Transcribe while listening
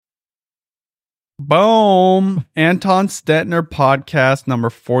Boom. Anton Stetner podcast number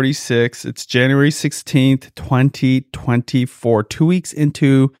 46. It's January 16th, 2024. 2 weeks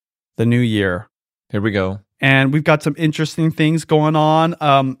into the new year. Here we go. And we've got some interesting things going on.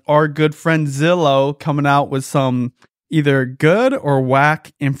 Our good friend Zillow coming out with some either good or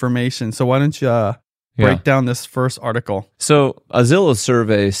whack information. So why don't you break down this first article? So a Zillow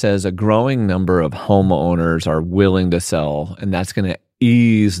survey says a growing number of homeowners are willing to sell, and that's going to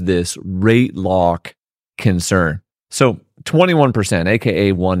ease this rate lock concern. So 21%,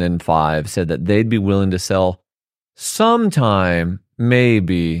 aka 1 in 5, said that they'd be willing to sell sometime,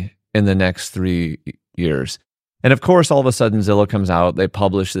 maybe in the next 3 years. And of course, all of a sudden, Zillow comes out, they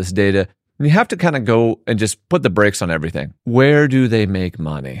publish this data, and you have to kind of go and just put the brakes on everything. Where do they make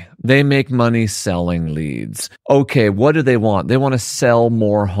money? They make money selling leads. Okay, what do they want? They want to sell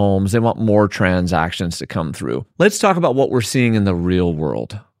more homes. They want more transactions to come through. Let's talk about what we're seeing in the real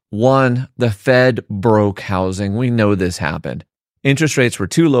world. One, the Fed broke housing. We know this happened. Interest rates were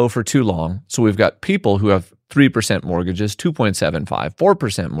too low for too long. So we've got people who have 3% mortgages, 2.75,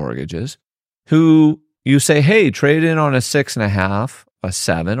 4% mortgages, who you say, hey, trade in on a 6.5, a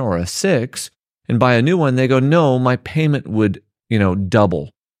 7, or a 6, and buy a new one. They go, no, my payment would, double,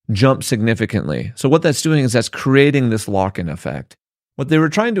 jump significantly. So what that's doing is that's creating this lock-in effect. What they were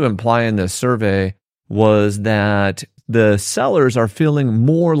trying to imply in this survey was that the sellers are feeling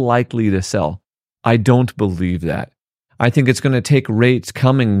more likely to sell. I don't believe that. I think it's going to take rates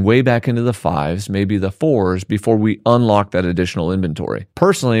coming way back into the 5s, maybe the 4s, before we unlock that additional inventory.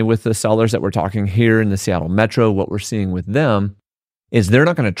 Personally, with the sellers that we're talking here in the Seattle Metro, what we're seeing with them is they're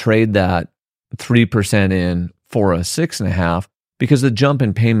not going to trade that 3% in for a 6.5 because the jump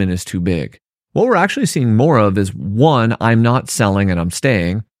in payment is too big. What we're actually seeing more of is, 1, I'm not selling and I'm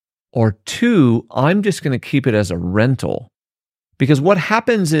staying, or 2, I'm just going to keep it as a rental. Because what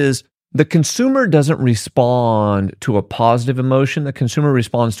happens is the consumer doesn't respond to a positive emotion. The consumer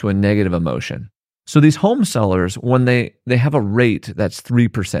responds to a negative emotion. So these home sellers, when they have a rate that's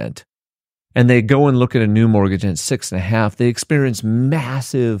 3%, and they go and look at a new mortgage and it's 6.5, they experience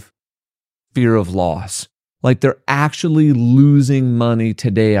massive fear of loss. Like they're actually losing money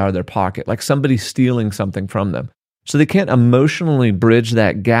today out of their pocket, like somebody's stealing something from them. So they can't emotionally bridge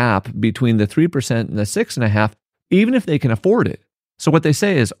that gap between the 3% and the 6.5, even if they can afford it. So what they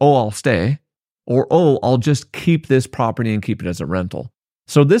say is, oh, I'll stay, or, oh, I'll just keep this property and keep it as a rental.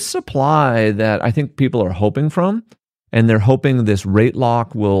 So this supply that I think people are hoping from, and they're hoping this rate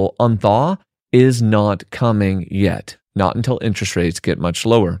lock will unthaw, is not coming yet. Not until interest rates get much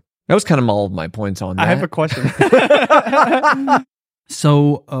lower. That was kind of all of my points on that. I have a question.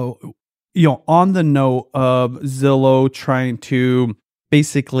 So, on the note of Zillow trying to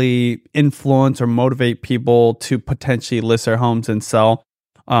basically influence or motivate people to potentially list their homes and sell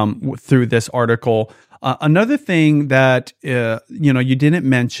through this article. Another thing that you didn't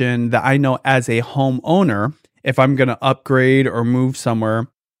mention that I know as a homeowner, if I'm going to upgrade or move somewhere,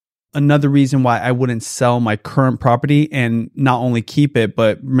 another reason why I wouldn't sell my current property and not only keep it,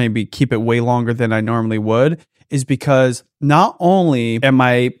 but maybe keep it way longer than I normally would, is because not only am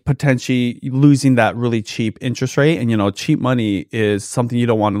I potentially losing that really cheap interest rate, and cheap money is something you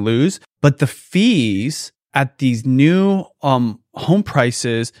don't want to lose, but the fees at these new home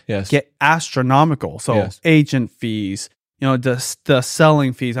prices get astronomical. So agent fees, the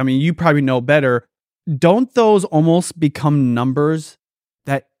selling fees. I mean, you probably know better. Don't those almost become numbers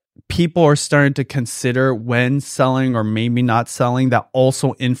that people are starting to consider when selling or maybe not selling, that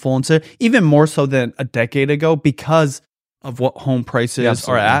also influence it, even more so than a decade ago because of what home prices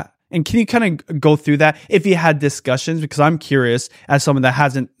are at? And can you kind of go through that if you had discussions? Because I'm curious, as someone that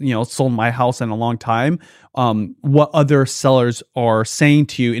hasn't, sold my house in a long time, what other sellers are saying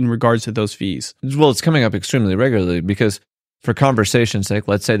to you in regards to those fees. Well, it's coming up extremely regularly because, for conversation's sake,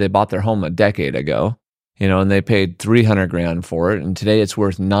 let's say they bought their home a decade ago, and they paid $300,000 for it, and today it's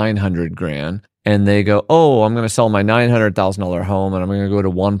worth $900,000, and they go, oh, I'm going to sell my $900,000 home, and I'm going to go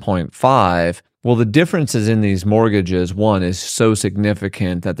to 1.5. Well, the differences in these mortgages, one, is so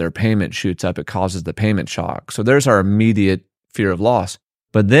significant that their payment shoots up. It causes the payment shock. So there's our immediate fear of loss.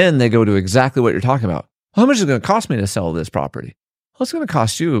 But then they go to exactly what you're talking about. How much is it going to cost me to sell this property? Well, it's going to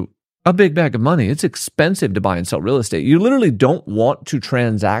cost you a big bag of money. It's expensive to buy and sell real estate. You literally don't want to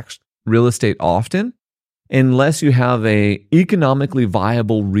transact real estate often unless you have a economically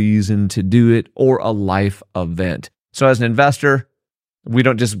viable reason to do it or a life event. So as an investor, we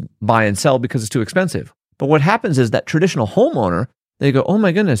don't just buy and sell because it's too expensive. But what happens is that traditional homeowner, they go, oh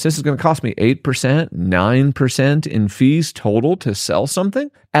my goodness, this is going to cost me 8%, 9% in fees total to sell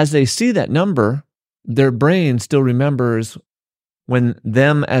something. As they see that number, their brain still remembers when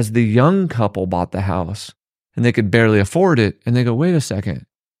them as the young couple bought the house and they could barely afford it. And they go, wait a second,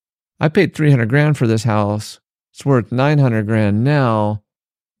 I paid 300 grand for this house. It's worth 900 grand now.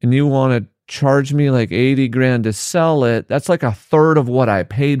 And you want to charge me like 80 grand to sell it. That's like a third of what I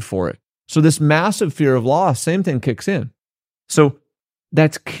paid for it. So this massive fear of loss, same thing kicks in. So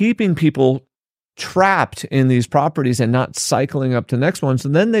that's keeping people trapped in these properties and not cycling up to the next one. So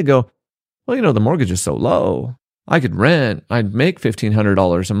then they go, well, the mortgage is so low. I could rent. I'd make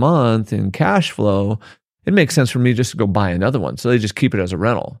 $1,500 a month in cash flow. It makes sense for me just to go buy another one. So they just keep it as a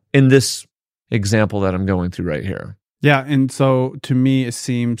rental in this example that I'm going through right here. Yeah. And so to me, it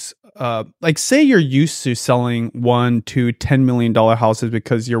seems like, say you're used to selling $1 to $10 million houses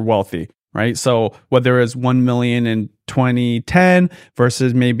because you're wealthy, right? So whether it's 1 million in 2010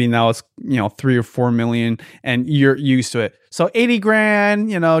 versus maybe now it's 3 or 4 million and you're used to it. So 80 grand,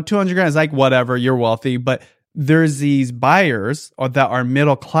 200 grand is like whatever, you're wealthy. But there's these buyers that are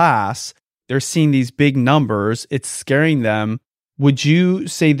middle class. They're seeing these big numbers. It's scaring them. Would you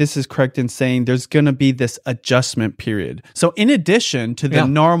say this is correct in saying there's going to be this adjustment period? So in addition to the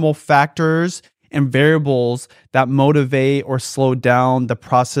normal factors and variables that motivate or slow down the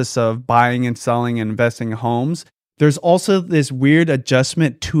process of buying and selling and investing in homes, there's also this weird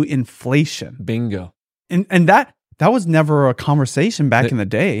adjustment to inflation. Bingo. And that was never a conversation back in the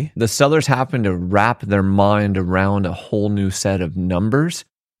day. The sellers happen to wrap their mind around a whole new set of numbers.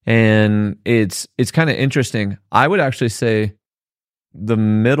 And it's kind of interesting. I would actually say the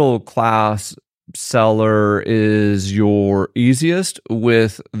middle class seller is your easiest,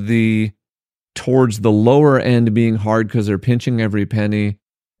 with towards the lower end being hard because they're pinching every penny.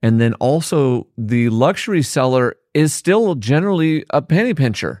 And then also the luxury seller is still generally a penny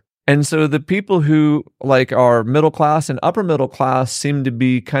pincher. And so the people who like are middle class and upper middle class seem to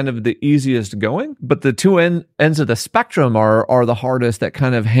be kind of the easiest going, but the two ends of the spectrum are the hardest, that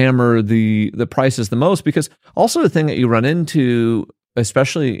kind of hammer the prices the most. Because also the thing that you run into,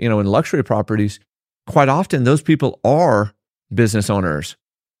 especially in luxury properties, quite often those people are business owners,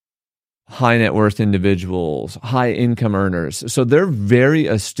 high net worth individuals, high income earners. So they're very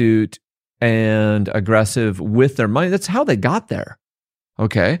astute and aggressive with their money. That's how they got there.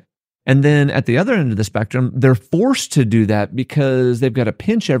 Okay. And then at the other end of the spectrum, they're forced to do that because they've got to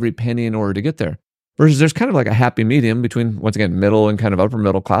pinch every penny in order to get there. Versus there's kind of like a happy medium between, once again, middle and kind of upper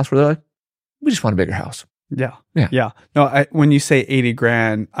middle class, where they're like, we just want a bigger house. Yeah. No, when you say 80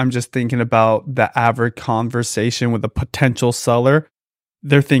 grand, I'm just thinking about the average conversation with a potential seller.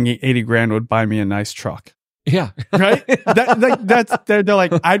 They're thinking 80 grand would buy me a nice truck. Yeah. Right? They're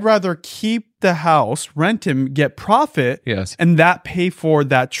like, I'd rather keep the house, rent him, get profit, yes, and that pay for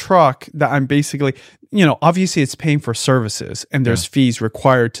that truck that I'm basically, obviously it's paying for services and there's fees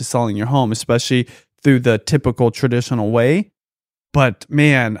required to selling your home, especially through the typical traditional way. But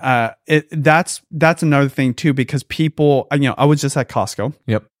man, that's another thing too, because people, I was just at Costco.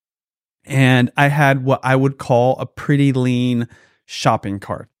 Yep. And I had what I would call a pretty lean shopping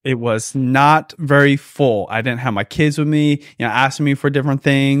cart. It was not very full. I didn't have my kids with me, asking me for different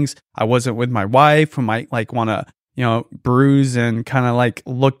things. I wasn't with my wife who might want to, bruise and kind of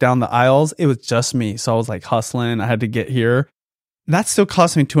look down the aisles. It was just me. So I was hustling. I had to get here. That still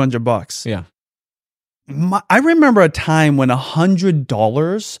cost me $200. Yeah. I remember a time when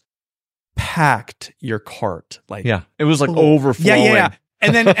 $100 packed your cart. It was overflowing. Yeah.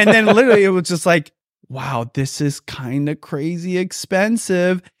 And then literally it was just wow, this is kind of crazy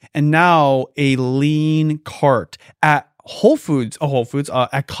expensive. And now a lean cart at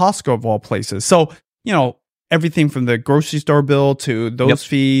at Costco of all places. So, everything from the grocery store bill to those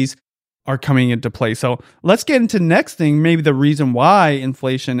fees are coming into play. So let's get into the next thing, maybe the reason why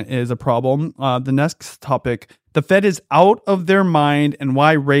inflation is a problem. The next topic, the Fed is out of their mind and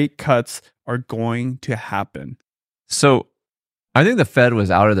why rate cuts are going to happen. So I think the Fed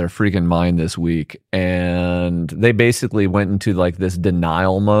was out of their freaking mind this week, and they basically went into this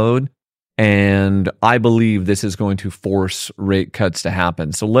denial mode. And I believe this is going to force rate cuts to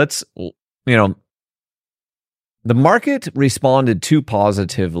happen. So let's, the market responded too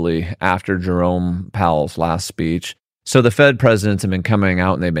positively after Jerome Powell's last speech. So the Fed presidents have been coming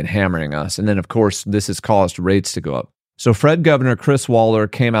out and they've been hammering us. And then, of course, this has caused rates to go up. So Fed Governor Chris Waller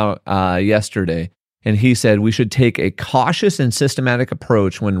came out yesterday, and he said we should take a cautious and systematic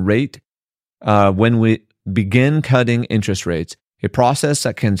approach when we begin cutting interest rates, a process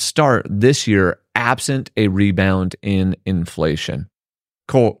that can start this year absent a rebound in inflation.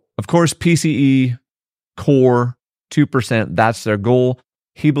 Cool. Of course, PCE core 2%, that's their goal.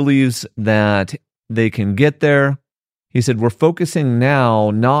 He believes that they can get there. He said, we're focusing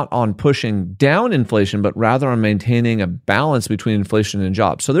now not on pushing down inflation, but rather on maintaining a balance between inflation and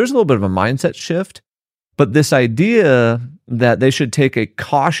jobs. So there's a little bit of a mindset shift. But this idea that they should take a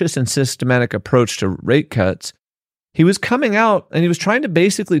cautious and systematic approach to rate cuts, he was coming out and he was trying to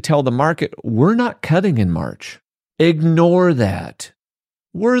basically tell the market, we're not cutting in March. Ignore that.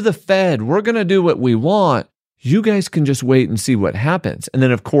 We're the Fed. We're going to do what we want. You guys can just wait and see what happens. And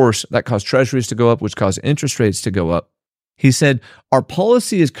then, of course, that caused treasuries to go up, which caused interest rates to go up. He said, our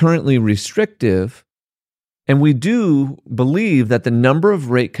policy is currently restrictive, and we do believe that the number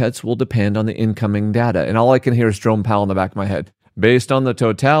of rate cuts will depend on the incoming data. And all I can hear is Jerome Powell in the back of my head, based on the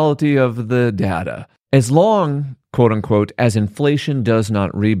totality of the data. As long, quote unquote, as inflation does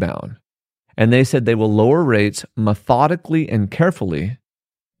not rebound. And they said they will lower rates methodically and carefully.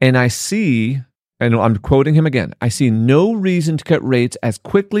 And I see, and I'm quoting him again, I see no reason to cut rates as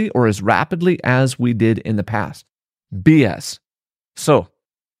quickly or as rapidly as we did in the past. BS. So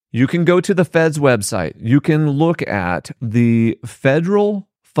you can go to the Fed's website. You can look at the federal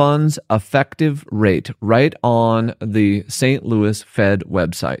funds effective rate right on the St. Louis Fed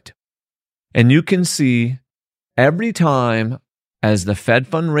website. And you can see every time as the Fed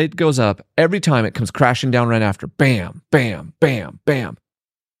fund rate goes up, every time it comes crashing down right after. Bam, bam, bam, bam.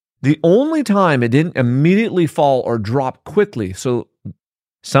 The only time it didn't immediately fall or drop quickly, so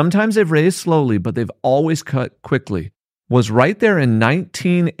sometimes they've raised slowly, but they've always cut quickly, was right there in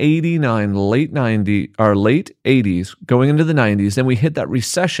 1989, late 80s, going into the 90s. Then we hit that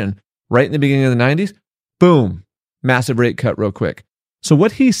recession right in the beginning of the 90s. Boom, massive rate cut real quick. So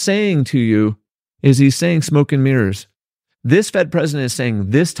what he's saying to you is he's saying smoke and mirrors. This Fed president is saying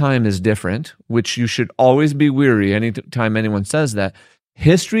this time is different, which you should always be weary anytime anyone says that.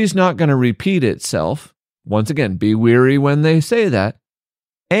 History is not going to repeat itself. Once again, be weary when they say that.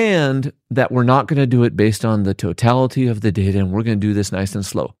 And that we're not going to do it based on the totality of the data, and we're going to do this nice and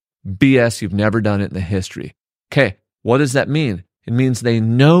slow. BS, you've never done it in the history. Okay, what does that mean? It means they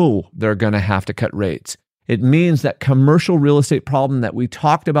know they're going to have to cut rates. It means that commercial real estate problem that we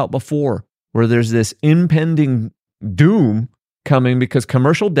talked about before, where there's this impending doom coming because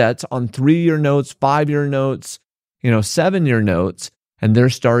commercial debts on 3-year notes, 5-year notes, 7-year notes, and they're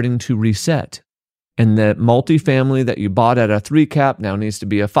starting to reset. And that multifamily that you bought at a 3 cap now needs to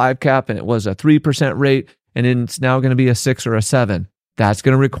be a 5 cap, and it was a 3% rate, and it's now going to be a 6 or a 7. That's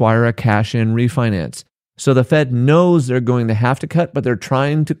going to require a cash-in refinance. So the Fed knows they're going to have to cut, but they're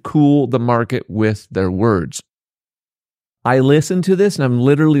trying to cool the market with their words. I listen to this, and I'm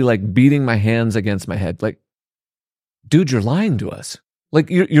literally like beating my hands against my head. Like, dude, you're lying to us. Like,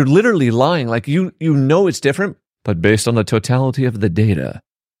 you're literally lying. Like, you know it's different, but based on the totality of the data,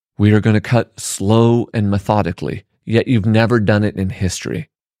 we are going to cut slow and methodically, yet you've never done it in history.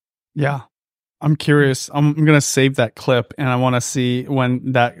 Yeah. I'm curious. I'm going to save that clip, and I want to see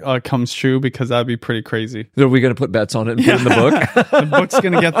when that comes true, because that'd be pretty crazy. Are we going to put bets on it and put it in the book? The book's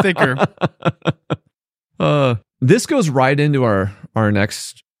going to get thicker. This goes right into our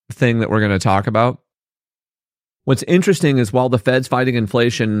next thing that we're going to talk about. What's interesting is while the Fed's fighting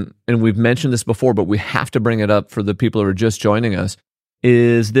inflation, and we've mentioned this before, but we have to bring it up for the people who are just joining us,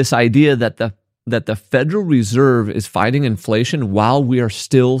 is this idea that the Federal Reserve is fighting inflation while we are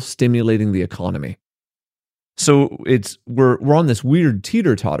still stimulating the economy. So we're on this weird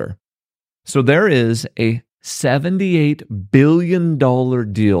teeter-totter. So there is a $78 billion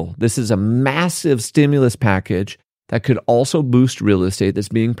deal. This is a massive stimulus package that could also boost real estate that's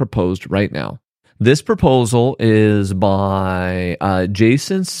being proposed right now. This proposal is by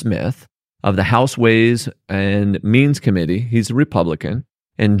Jason Smith of the House Ways and Means Committee. He's a Republican.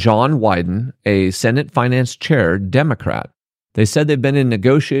 And John Wyden, a Senate Finance Chair, Democrat. They said they've been in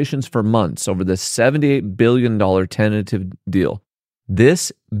negotiations for months over this $78 billion tentative deal.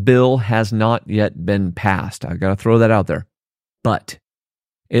 This bill has not yet been passed. I got to throw that out there. But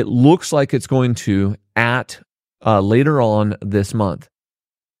it looks like it's going to later on this month.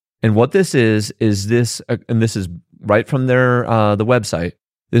 And what this is this, and this is right from the website,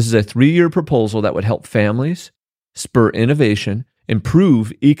 this is a 3-year proposal that would help families, spur innovation,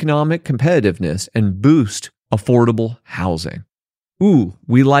 improve economic competitiveness, and boost affordable housing. Ooh,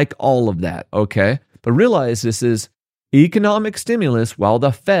 we like all of that, okay? But realize this is economic stimulus while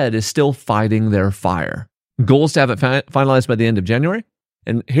the Fed is still fighting their fire. Goal is to have it finalized by the end of January.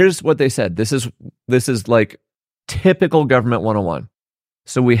 And here's what they said. This is like typical government 101.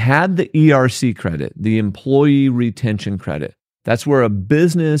 So we had the ERC credit, the employee retention credit. That's where a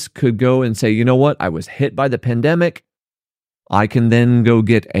business could go and say, you know what? I was hit by the pandemic. I can then go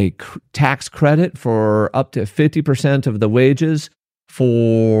get a tax credit for up to 50% of the wages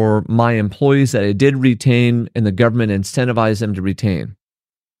for my employees that I did retain and the government incentivized them to retain.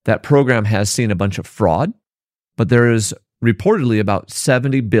 That program has seen a bunch of fraud, but there is reportedly about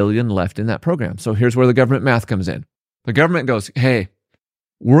 $70 billion left in that program. So here's where the government math comes in. The government goes, hey,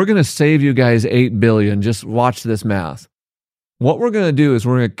 we're going to save you guys $8 billion. Just watch this math. What we're going to do is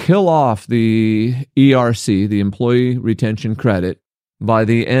we're going to kill off the ERC, the Employee Retention Credit, by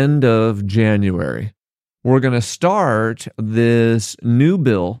the end of January. We're going to start this new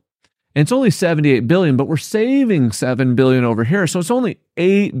bill, and it's only $78 billion, but we're saving $7 billion over here. So it's only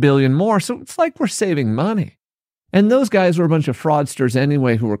 $8 billion more. So it's like we're saving money. And those guys were a bunch of fraudsters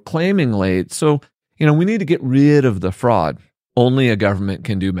anyway who were claiming late. So, we need to get rid of the fraud. Only a government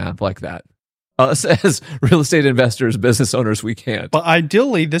can do math like that. Us as real estate investors, business owners, we can't. But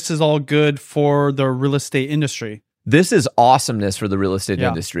ideally, this is all good for the real estate industry. This is awesomeness for the real estate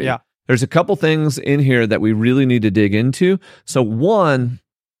industry. Yeah. There's a couple things in here that we really need to dig into. So one,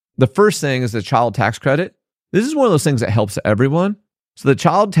 the first thing is the child tax credit. This is one of those things that helps everyone. So the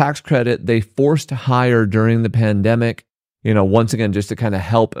child tax credit, they forced higher during the pandemic, once again, just to kind of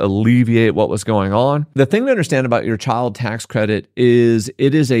help alleviate what was going on. The thing to understand about your child tax credit is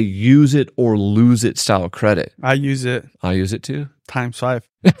it is a use it or lose it style credit. I use it. I use it too. Times 5.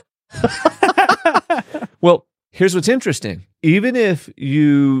 Well, here's what's interesting. Even if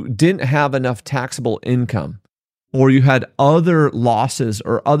you didn't have enough taxable income, or you had other losses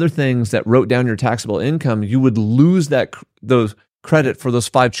or other things that wrote down your taxable income, you would lose those credit for those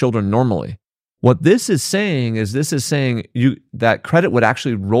 5 children normally. What this is saying that credit would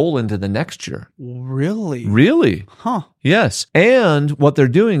actually roll into the next year. Really? Really? Huh. Yes. And what they're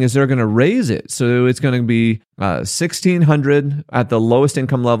doing is they're going to raise it. So it's going to be $1,600 at the lowest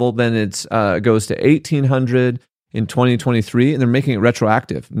income level. Then it goes to $1,800 in 2023, and they're making it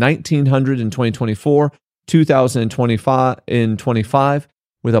retroactive. $1,900 in 2024, $2,025 in 25.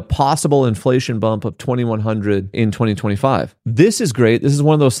 With a possible inflation bump of $2,100 in 2025. This is great. This is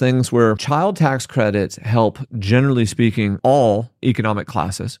one of those things where child tax credits help, generally speaking, all economic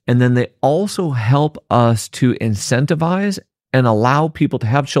classes. And then they also help us to incentivize and allow people to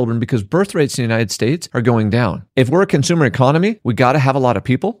have children because birth rates in the United States are going down. If we're a consumer economy, we got to have a lot of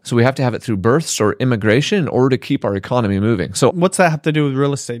people. So we have to have it through births or immigration in order to keep our economy moving. So what's that have to do with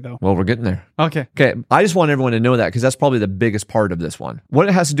real estate though? Well, we're getting there. Okay. I just want everyone to know that because that's probably the biggest part of this one. What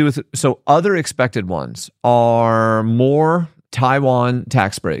it has to do with, so other expected ones are more Taiwan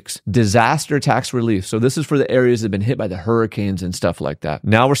tax breaks, disaster tax relief. So this is for the areas that have been hit by the hurricanes and stuff like that.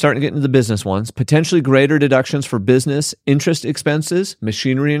 Now we're starting to get into the business ones, potentially greater deductions for business, interest expenses,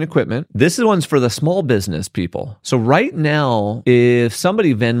 machinery and equipment. This is one's for the small business people. So right now, if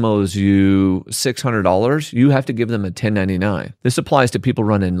somebody Venmos you $600, you have to give them a 1099. This applies to people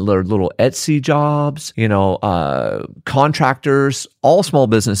running little Etsy jobs, contractors, all small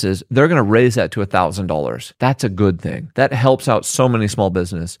businesses. They're going to raise that to $1,000. That's a good thing. That helps out so many small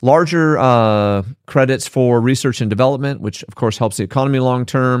business. Larger credits for research and development, which of course helps the economy long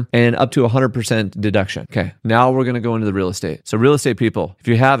term, and up to 100% deduction. Okay, now we're going to go into the real estate. So real estate people, if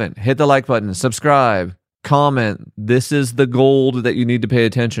you haven't, hit the like button, subscribe, comment. This is the gold that you need to pay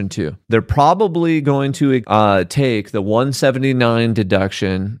attention to. They're probably going to take the 179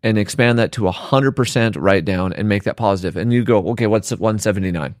 deduction and expand that to 100% write down and make that positive. And you go, okay, what's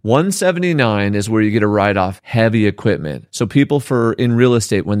 179? 179 is where you get a write off heavy equipment. So people in real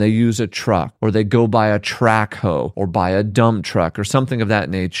estate, when they use a truck or they go buy a track hoe or buy a dump truck or something of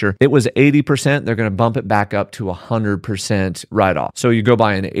that nature, it was 80%. They're going to bump it back up to 100% write off. So you go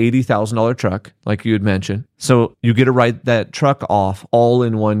buy an $80,000 truck, like you had mentioned. So you get to write that truck off all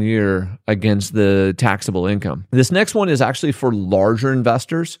in 1 year against the taxable income. This next one is actually for larger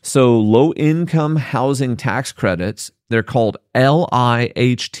investors. So low income housing tax credits, they're called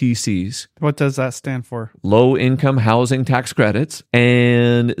LIHTCs. What does that stand for? Low income housing tax credits.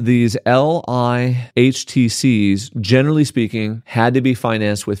 And these LIHTCs, generally speaking, had to be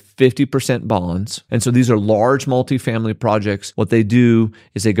financed with 50% bonds. And so these are large multifamily projects. What they do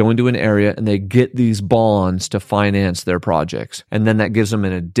is they go into an area and they get these bonds to finance their projects. And then that gives them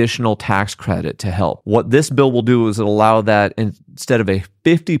an additional tax credit to help. What this bill will do is it'll allow that instead of a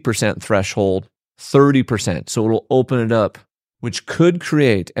 50% threshold, 30%. So it'll open it up, which could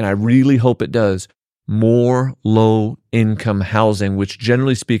create, and I really hope it does, more low income housing, which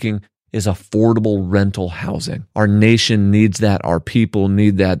generally speaking is affordable rental housing. Our nation needs that. Our people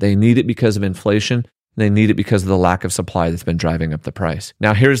need that. They need it because of inflation. They need it because of the lack of supply that's been driving up the price.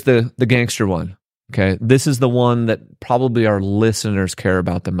 Now here's the gangster one. Okay. This is the one that probably our listeners care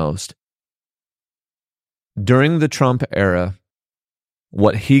about the most. During the Trump era,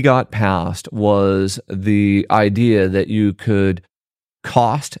 what he got passed was the idea that you could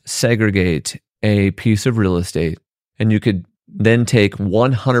cost segregate a piece of real estate, and you could then take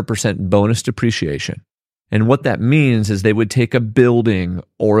 100% bonus depreciation. And what that means is they would take a building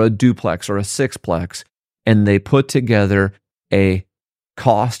or a duplex or a sixplex, and they put together a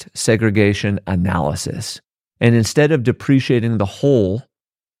cost segregation analysis. And instead of depreciating the whole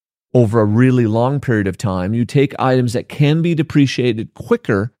over a really long period of time, you take items that can be depreciated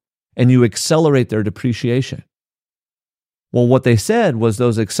quicker and you accelerate their depreciation. Well, what they said was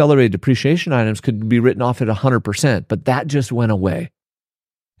those accelerated depreciation items could be written off at 100%, but that just went away.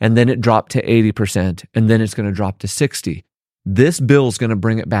 And then it dropped to 80%, and then it's going to drop to 60. This bill is going to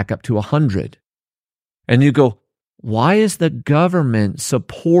bring it back up to 100. And you go, why is the government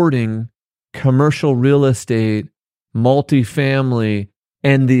supporting commercial real estate, multifamily,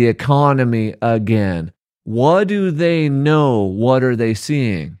 and the economy again? What do they know? What are they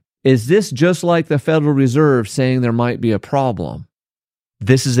seeing? Is this just like the Federal Reserve saying there might be a problem?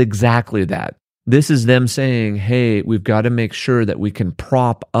 This is exactly that. This is them saying, hey, we've got to make sure that we can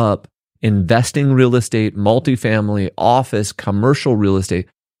prop up investing real estate, multifamily, office, commercial real estate,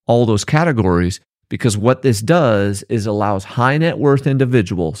 all those categories, because what this does is allows high net worth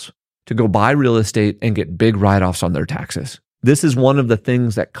individuals to go buy real estate and get big write-offs on their taxes. This is one of the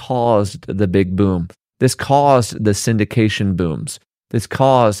things that caused the big boom. This caused the syndication booms. This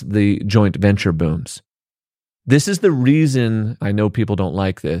caused the joint venture booms. This is the reason, I know people don't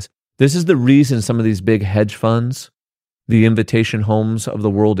like this, this is the reason some of these big hedge funds, the invitation homes of the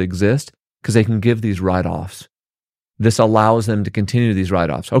world exist, because they can give these write-offs. This allows them to continue these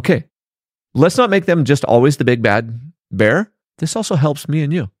write-offs. Okay, let's not make them just always the big bad bear. This also helps me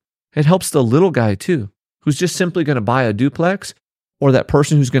and you. It helps the little guy too, who's just simply going to buy a duplex, or that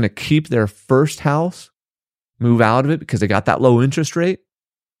person who's going to keep their first house, move out of it because they got that low interest rate,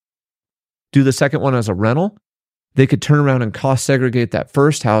 do the second one as a rental. They could turn around and cost segregate that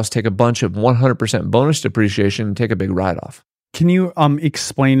first house, take a bunch of 100% bonus depreciation, and take a big write-off. Can you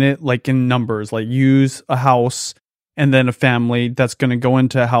explain it like in numbers, like use a house and then a family that's going to go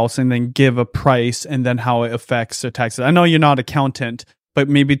into a house and then give a price and then how it affects their taxes? I know you're not an accountant, but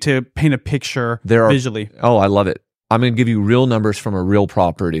maybe to paint a picture visually. Oh, I love it. I'm going to give you real numbers from a real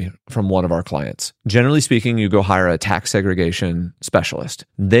property from one of our clients. Generally speaking, you go hire a tax segregation specialist.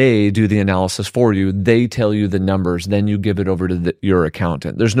 They do the analysis for you. They tell you the numbers. Then you give it over to your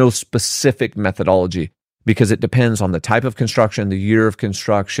accountant. There's no specific methodology because it depends on the type of construction, the year of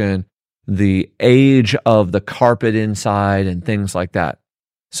construction, the age of the carpet inside, and things like that.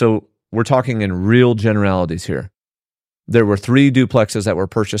 So we're talking in real generalities here. There were 3 duplexes that were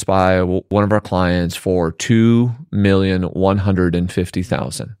purchased by one of our clients for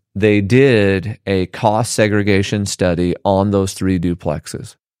 $2,150,000. They did a cost segregation study on those 3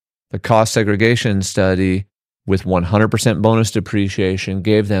 duplexes. The cost segregation study with 100% bonus depreciation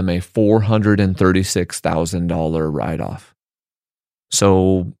gave them a $436,000 write-off.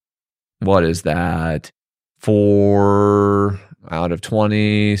 So what is that? 4 out of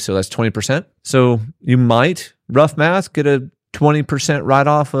 20, so that's 20%. So you might, rough math, get a 20%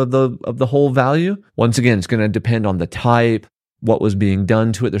 write-off of the whole value. Once again, it's going to depend on the type, what was being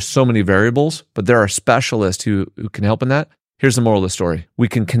done to it. There's so many variables, but there are specialists who can help in that. Here's the moral of the story. We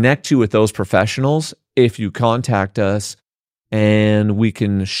can connect you with those professionals if you contact us, and we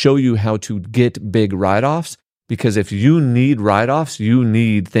can show you how to get big write-offs, because if you need write-offs, you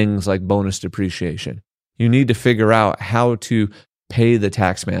need things like bonus depreciation. You need to figure out how to pay the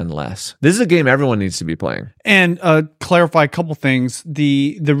tax man less. This is a game everyone needs to be playing. And clarify a couple things.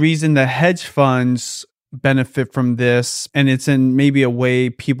 The reason the hedge funds benefit from this, and it's in maybe a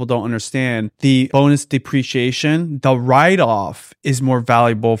way people don't understand, the bonus depreciation, the write-off is more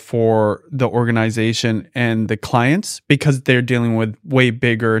valuable for the organization and the clients because they're dealing with way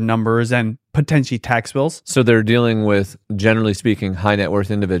bigger numbers and potentially tax bills. So they're dealing with, generally speaking, high net worth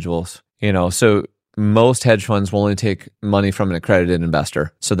individuals. So most hedge funds will only take money from an accredited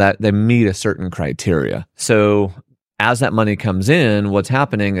investor so that they meet a certain criteria. So as that money comes in, what's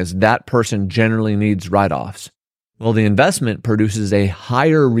happening is that person generally needs write-offs. Well, the investment produces a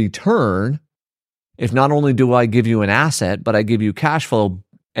higher return if not only do I give you an asset, but I give you cash flow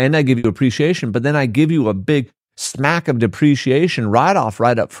and I give you appreciation, but then I give you a big smack of depreciation write-off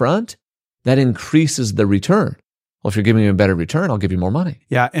right up front. That increases the return. Well, if you're giving me a better return, I'll give you more money.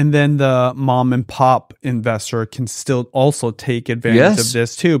 Yeah, and then the mom and pop investor can still also take advantage of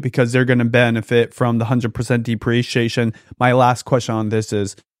this too, because they're going to benefit from the 100% depreciation. My last question on this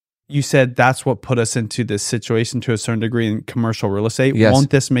is, you said that's what put us into this situation to a certain degree in commercial real estate. Yes. Won't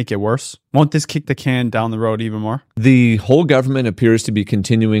this make it worse? Won't this kick the can down the road even more? The whole government appears to be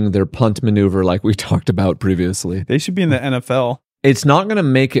continuing their punt maneuver like we talked about previously. They should be in the NFL. It's not going to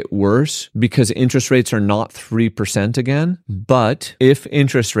make it worse because interest rates are not 3% again. But if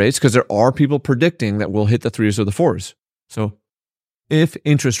interest rates, because there are people predicting that we'll hit the 3s or the 4s. So if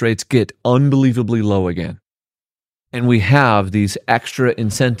interest rates get unbelievably low again, and we have these extra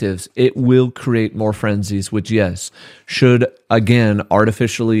incentives, it will create more frenzies, which, yes, should again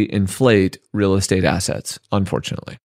artificially inflate real estate assets, unfortunately.